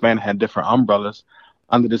to expand and have different umbrellas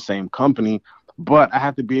under the same company. But I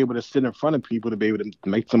have to be able to sit in front of people to be able to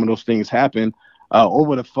make some of those things happen.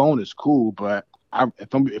 Over the phone is cool, but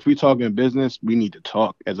if we talking business, we need to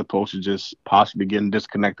talk as opposed to just possibly getting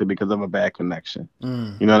disconnected because of a bad connection.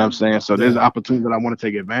 Mm. You know what I'm saying? So there's Yeah. opportunities that I want to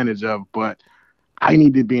take advantage of, but I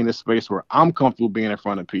need to be in a space where I'm comfortable being in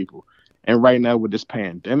front of people. And right now with this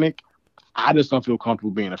pandemic, I just don't feel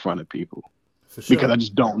comfortable being in front of people For because sure. I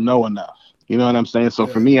just don't know enough. You know what I'm saying? So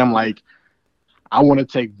for Yeah. me, I'm like, I want to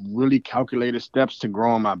take really calculated steps to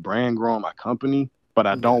growing my brand, growing my company, but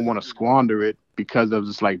I don't Yeah. want to squander it because of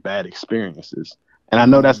just like bad experiences. And I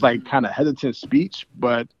know that's Mm. like kind of hesitant speech,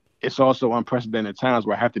 but it's also unprecedented times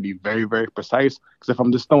where I have to be very, very precise. Because if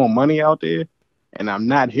I'm just throwing money out there and I'm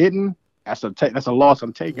not hitting, that's a loss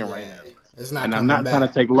I'm taking right Yeah. now. It's not And I'm coming not trying to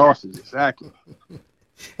back. take losses. Exactly.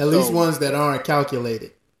 At least So ones that aren't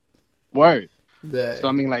calculated. word. Yeah. So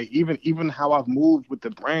I mean, like even how I've moved with the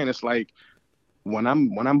brand, it's like when I'm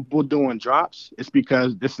doing drops, it's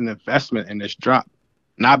because this is an investment in this drop,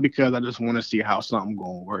 not because I just want to see how something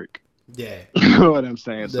gonna work. Yeah. You know what I'm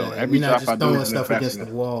saying? So Yeah. every You're not drop I just do throwing is an stuff against the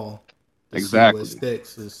investment. wall to see what Exactly.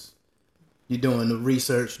 sticks. You're doing the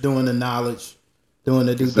research, doing the knowledge, doing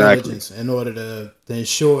the due Exactly. diligence in order to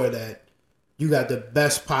ensure that you got the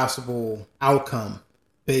best possible outcome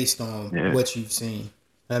based on Yeah. what you've seen.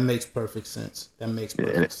 That makes perfect sense. That makes Yeah.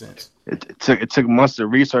 perfect sense. It took months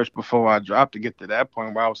of research before I dropped to get to that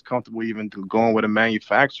point where I was comfortable even going with a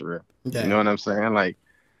manufacturer. You Yeah. know what I'm saying? Like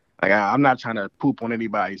I'm not trying to poop on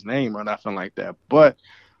anybody's name or nothing like that, but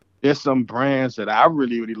there's some brands that I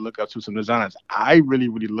really, really look up to, some designers I really,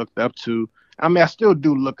 really looked up to. I mean, I still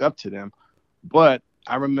do look up to them, but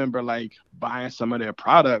I remember like buying some of their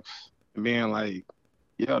products and being like,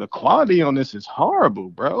 yo, the quality on this is horrible,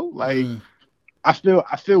 bro. Like Mm. I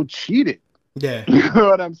feel cheated. Yeah. You know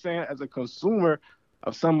what I'm saying? As a consumer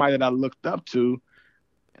of somebody that I looked up to,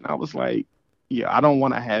 and I was like, yeah, I don't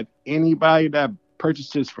want to have anybody that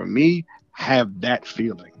purchases from me have that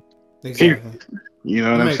feeling. Period. Exactly. You know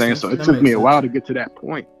That what I'm makes saying? sense. So it That took makes me a while sense. to get to that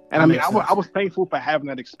point. And That I mean, makes I sense. was thankful for having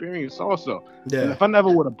that experience also. Because Yeah. if I never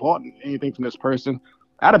would have bought anything from this person,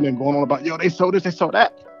 I'd have been going on about, yo, they sold this, they sold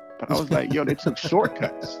that. But I was like, yo, they took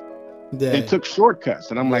shortcuts. They Yeah. took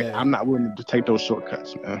shortcuts. And I'm like, Yeah. I'm not willing to take those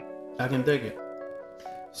shortcuts, man. I can dig it.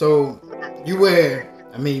 So you wear,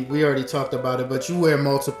 I mean, we already talked about it, but you wear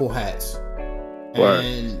multiple hats. Word.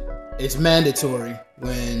 And it's mandatory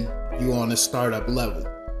when you're on a startup level.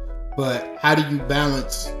 But how do you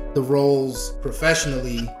balance the roles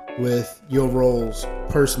professionally with your roles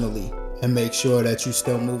personally and make sure that you're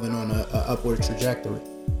still moving on a upward trajectory?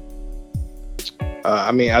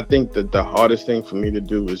 I mean, I think that the hardest thing for me to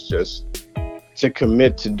do is just to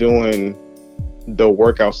commit to doing the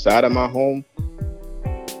work outside of my home,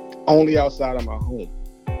 only outside of my home.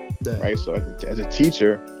 Yeah. Right. So as a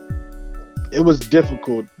teacher, it was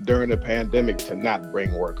difficult during the pandemic to not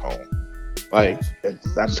bring work home. Like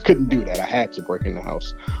I just couldn't do that. I had to work in the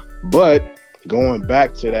house. But going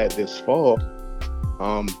back to that this fall,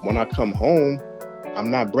 when I come home,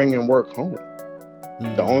 I'm not bringing work home.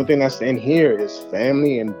 The only thing that's in here is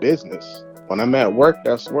family and business. When I'm at work,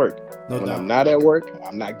 that's work. No When doubt. I'm not at work,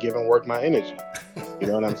 I'm not giving work my energy. You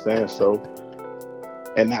know what I'm saying? So,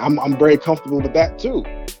 and I'm very comfortable with that too.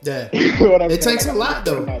 Yeah. You know what I'm It saying? takes a lot,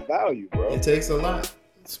 though. My value, bro. It takes a lot.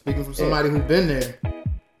 Speaking from somebody who's been there,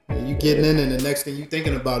 and you getting in, and the next thing you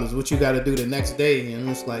thinking about is what you got to do the next day, and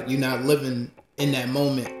it's like you're not living in that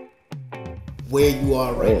moment where you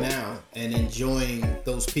are right now and enjoying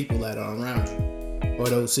those people that are around you or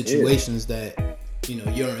those situations that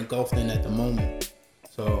you're engulfed in at the moment.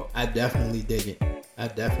 So I definitely dig it.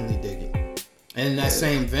 And in that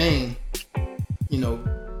same vein, you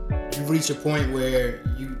reach a point where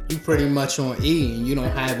you pretty much on E and you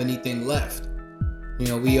don't have anything left.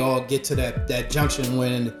 We all get to that junction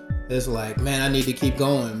when it's like, man, I need to keep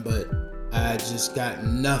going, but I just got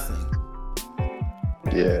nothing.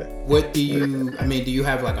 Yeah. What do you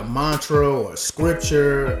have like a mantra or a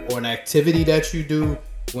scripture or an activity that you do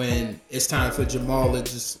when it's time for Jamal to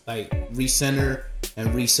just like recenter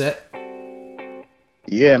and reset?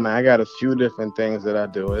 Yeah, man, I got a few different things that I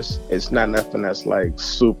do. It's not nothing that's like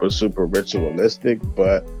super, super ritualistic,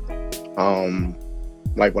 but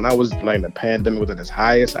Like when I was like the pandemic was at its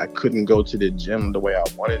highest, I couldn't go to the gym the way I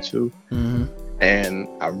wanted to, and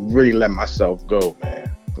I really let myself go,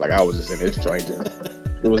 man. Like I was just in this joint.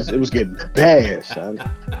 It was getting bad, son.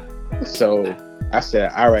 So I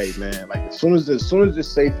said, all right, man. Like as soon as it's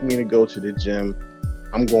safe for me to go to the gym,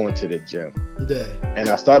 I'm going to the gym. Yeah. And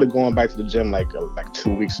I started going back to the gym like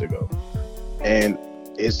 2 weeks ago, and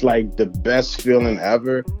it's like the best feeling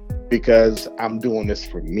ever because I'm doing this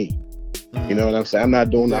for me. You know what I'm saying? I'm not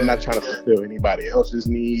trying to fulfill anybody else's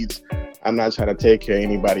needs. I'm not trying to take care of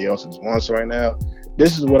anybody else's wants right now.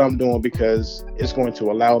 This is what I'm doing because it's going to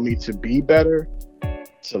allow me to be better,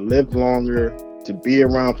 to live longer, to be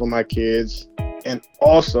around for my kids, and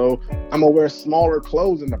also I'm gonna wear smaller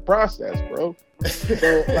clothes in the process, bro.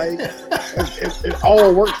 So like, it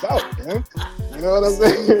all works out, man. You know what I'm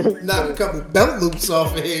saying? Knock a couple belt loops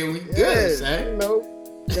off of here, we good, man. You know,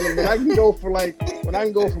 when I can go from a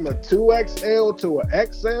 2XL to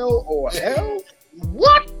an XL or an L,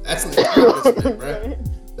 what? That's an accomplishment, bro.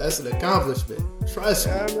 That's an accomplishment. Trust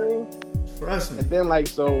me. I mean, trust me. And then like,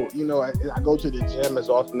 so, you know, I go to the gym as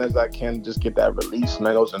often as I can, just get that release,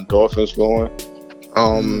 man, those endorphins going.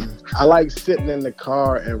 I like sitting in the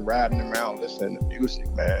car and riding around listening to music,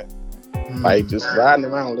 man. Like just riding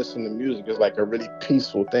around listening to music is like a really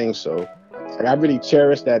peaceful thing. So like, I really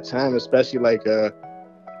cherish that time, especially like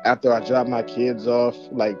after I drop my kids off,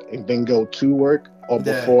 like, and then go to work, or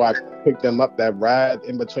before I pick them up, that ride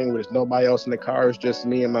in between where there's nobody else in the car, it's just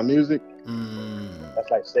me and my music. That's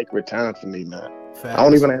like sacred time for me, man. Facts. I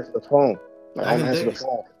don't even answer the phone. Like, I don't answer the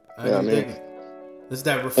phone. You know what I mean? It's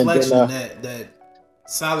that reflection, that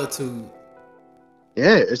solitude.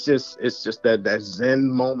 Yeah, it's just that Zen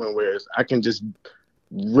moment where I can just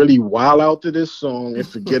really wild out to this song and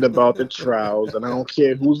forget about the trials, and I don't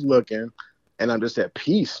care who's looking, and I'm just at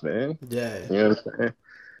peace, man. Yeah. You know what I'm saying?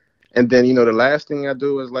 And then, you know, the last thing I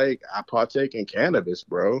do is like I partake in cannabis,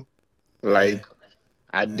 bro. Like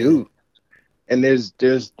I do. And there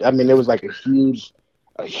was like a huge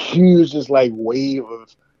just like wave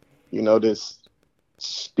of, you know, this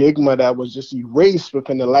stigma that was just erased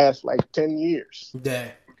within the last like 10 years.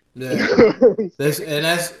 Yeah.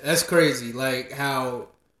 That's crazy. Like how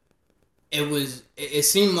it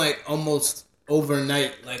seemed like almost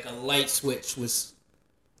overnight, like a light switch was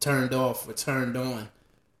turned off or turned on,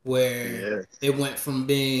 where it went from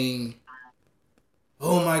being,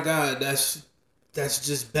 oh my God, that's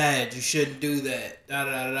just bad, you shouldn't do that, da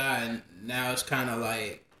da da, and now it's kind of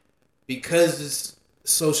like, because it's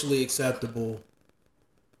socially acceptable,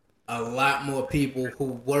 a lot more people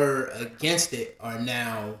who were against it are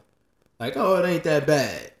now like, oh, it ain't that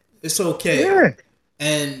bad, it's okay.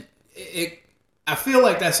 And I feel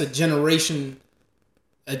like that's a generation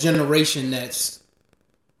that's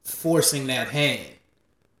forcing that hand.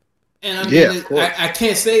 And I mean, I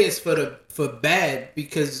can't say it's for bad,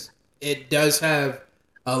 because it does have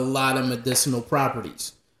a lot of medicinal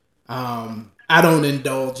properties. I don't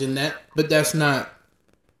indulge in that, but that's not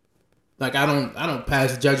like I don't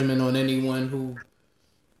pass judgment on anyone who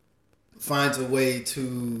finds a way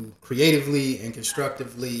to creatively and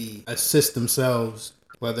constructively assist themselves,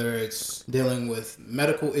 whether it's dealing with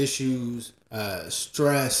medical issues,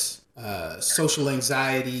 stress, social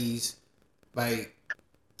anxieties. Like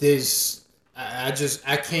I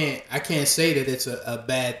can't say that it's a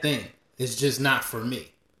bad thing. It's just not for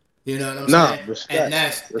me. You know what I'm saying?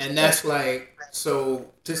 Respect. And that's like, so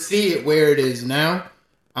to see it where it is now,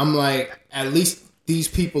 I'm like, at least these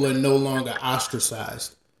people are no longer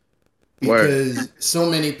ostracized, because so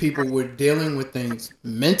many people were dealing with things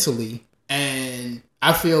mentally, and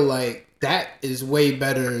I feel like that is way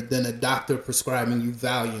better than a doctor prescribing you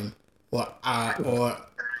Valium or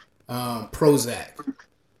Prozac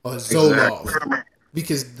or Zoloft, exactly.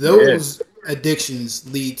 Because those addictions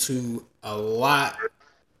lead to a lot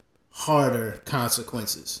harder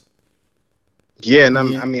consequences. Yeah, and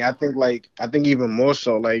I think even more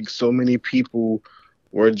so, like, so many people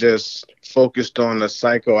were just focused on the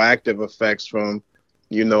psychoactive effects from,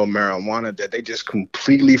 you know, marijuana, that they just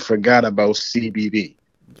completely forgot about CBD.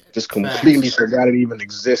 Just completely forgot it even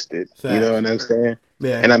existed. You know what I'm saying?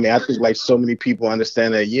 Yeah. And I mean, I think like so many people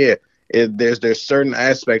understand that, there's certain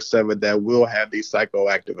aspects of it that will have these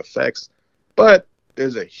psychoactive effects, but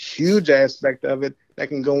there's a huge aspect of it that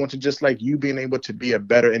can go into just like you being able to be a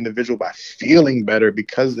better individual by feeling better,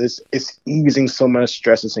 because it's easing so much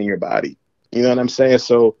stresses in your body. You know what I'm saying?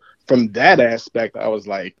 So from that aspect, I was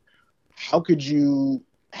like, how could you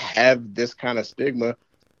have this kind of stigma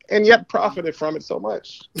and yet profited from it so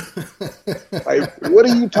much? Like, what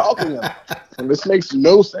are you talking about? And this makes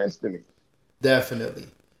no sense to me. Definitely.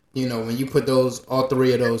 when you put all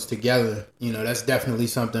three of those together, that's definitely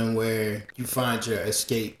something where you find your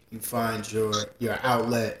escape, you find your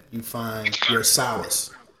outlet, you find your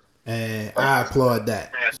solace. And I applaud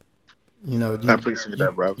that. I appreciate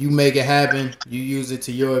that, bro. You make it happen, you use it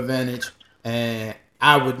to your advantage, and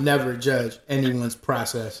I would never judge anyone's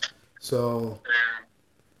process. So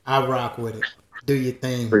I rock with it. Do your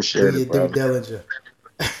thing. Appreciate Do your it, bro. due diligence.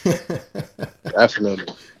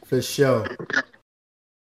 Definitely. For sure.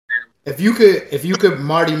 If you could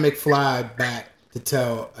Marty McFly back to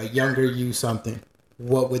tell a younger you something,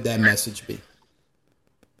 what would that message be?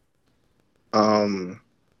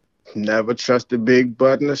 Never trust a big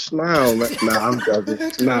butt and a smile. Nah, I'm joking.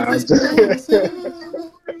 Nah, I'm joking.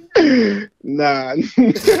 Nah.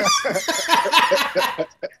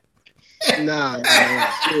 Nah.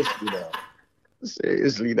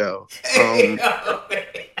 Seriously though.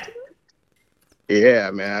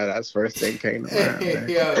 Yeah, man, that's the first thing came to mind, man.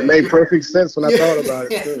 It made perfect sense when I thought about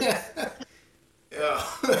it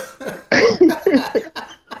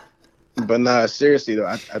too. But nah, seriously though,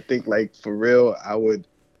 I think like for real, I would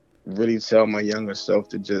really tell my younger self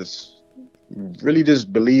to just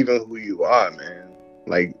believe in who you are, man.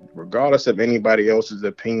 Like regardless of anybody else's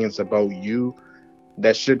opinions about you,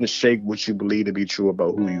 that shouldn't shake what you believe to be true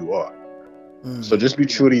about who you are. So just be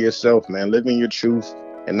true to yourself, man. Live in your truth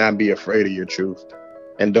and not be afraid of your truth.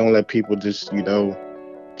 And don't let people just,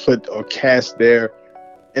 put or cast their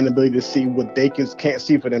inability to see what they can't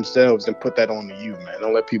see for themselves and put that on to you, man.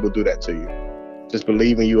 Don't let people do that to you. Just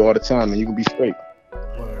believe in you all the time and you can be straight.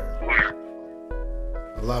 Word.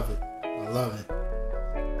 I love it.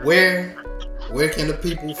 Where can the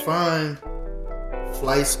people find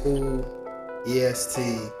Flight School EST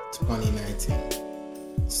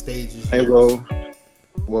 2019? Stages. Hey, well,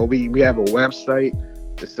 we have a website.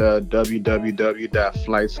 It's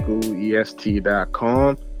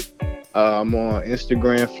www.flightschoolest.com. I'm on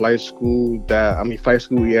Instagram, Flight School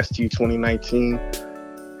EST 2019.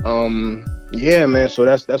 Yeah, man. So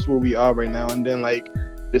that's where we are right now. And then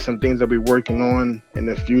there's some things that we're working on in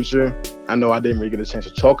the future. I know I didn't really get a chance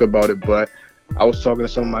to talk about it, but I was talking to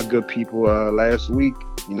some of my good people last week.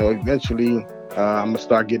 Eventually I'm gonna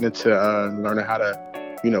start getting into learning how to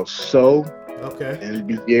sew. Okay. And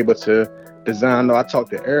be able to design. I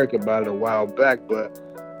talked to Eric about it a while back, but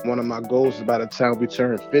one of my goals is by the time we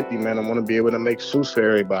turn 50, man, I want to be able to make suits for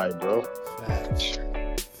everybody, bro. Facts.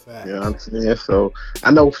 You know what I'm saying? So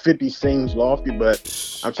I know 50 seems lofty, but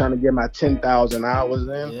I'm trying to get my 10,000 hours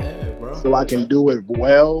in. Yeah, bro. So I can do it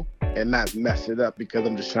well and not mess it up because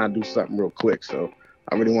I'm just trying to do something real quick. So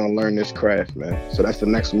I really want to learn this craft, man. So that's the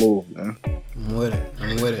next move, man. I'm with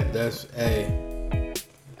it. That's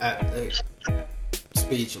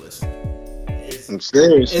speechless. I'm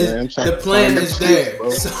serious, man. The plan is there.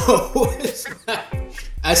 So it's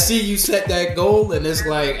I see you set that goal, and it's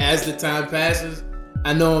as the time passes,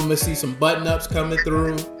 I know I'm gonna see some button-ups coming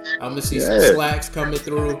through. I'm gonna see some slacks coming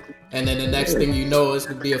through, and then the next thing you know, it's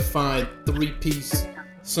gonna be a fine 3-piece,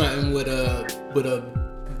 something with a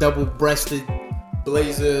double-breasted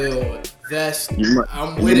blazer or vest. You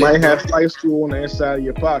might have Flight School on the inside of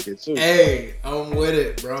your pocket too. Hey, I'm with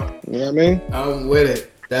it, bro. You know what I mean? I'm with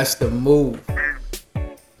it. That's the move.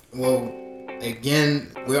 Well,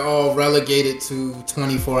 again, we're all relegated to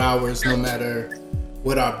 24 hours, no matter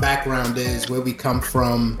what our background is, where we come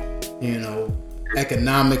from.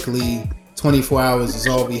 Economically, 24 hours is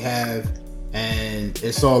all we have, and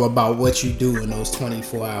it's all about what you do in those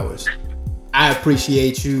 24 hours. I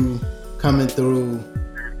appreciate you coming through,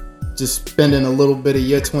 just spending a little bit of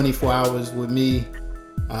your 24 hours with me.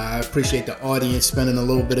 I appreciate the audience spending a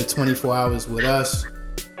little bit of 24 hours with us.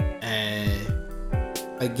 And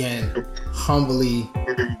again, humbly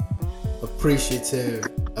appreciative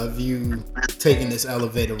of you taking this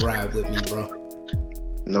elevator ride with me, bro.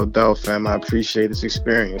 No doubt, fam. I appreciate this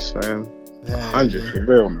experience, fam. 100 for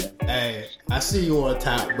real, man. Hey, I see you on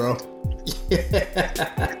top, bro.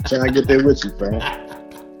 Trying to get there with you, fam.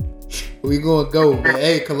 We gonna go, man.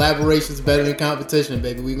 Hey, collaboration's better than competition,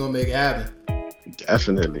 baby. We gonna make it happen.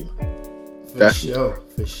 Definitely. For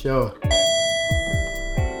sure.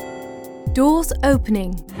 Doors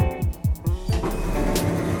opening.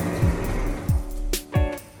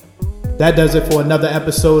 That does it for another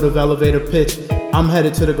episode of Elevator Pitch. I'm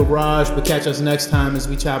headed to the garage, but catch us next time as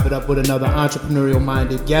we chop it up with another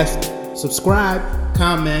entrepreneurial-minded guest. Subscribe,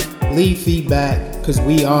 comment, leave feedback, because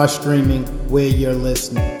we are streaming where you're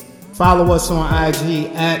listening. Follow us on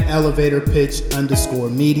IG at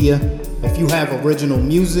elevatorpitch_media. If you have original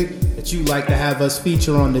music that you'd like to have us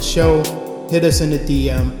feature on the show, hit us in the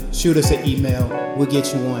DM, shoot us an email, we'll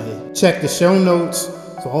get you on here. Check the show notes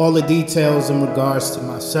for all the details in regards to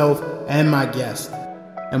myself and my guest.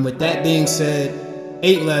 And with that being said,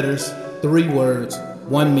 8 letters, 3 words,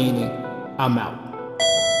 1 meaning. I'm out.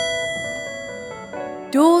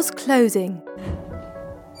 Doors closing.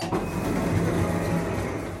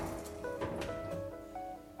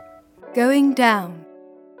 Going down.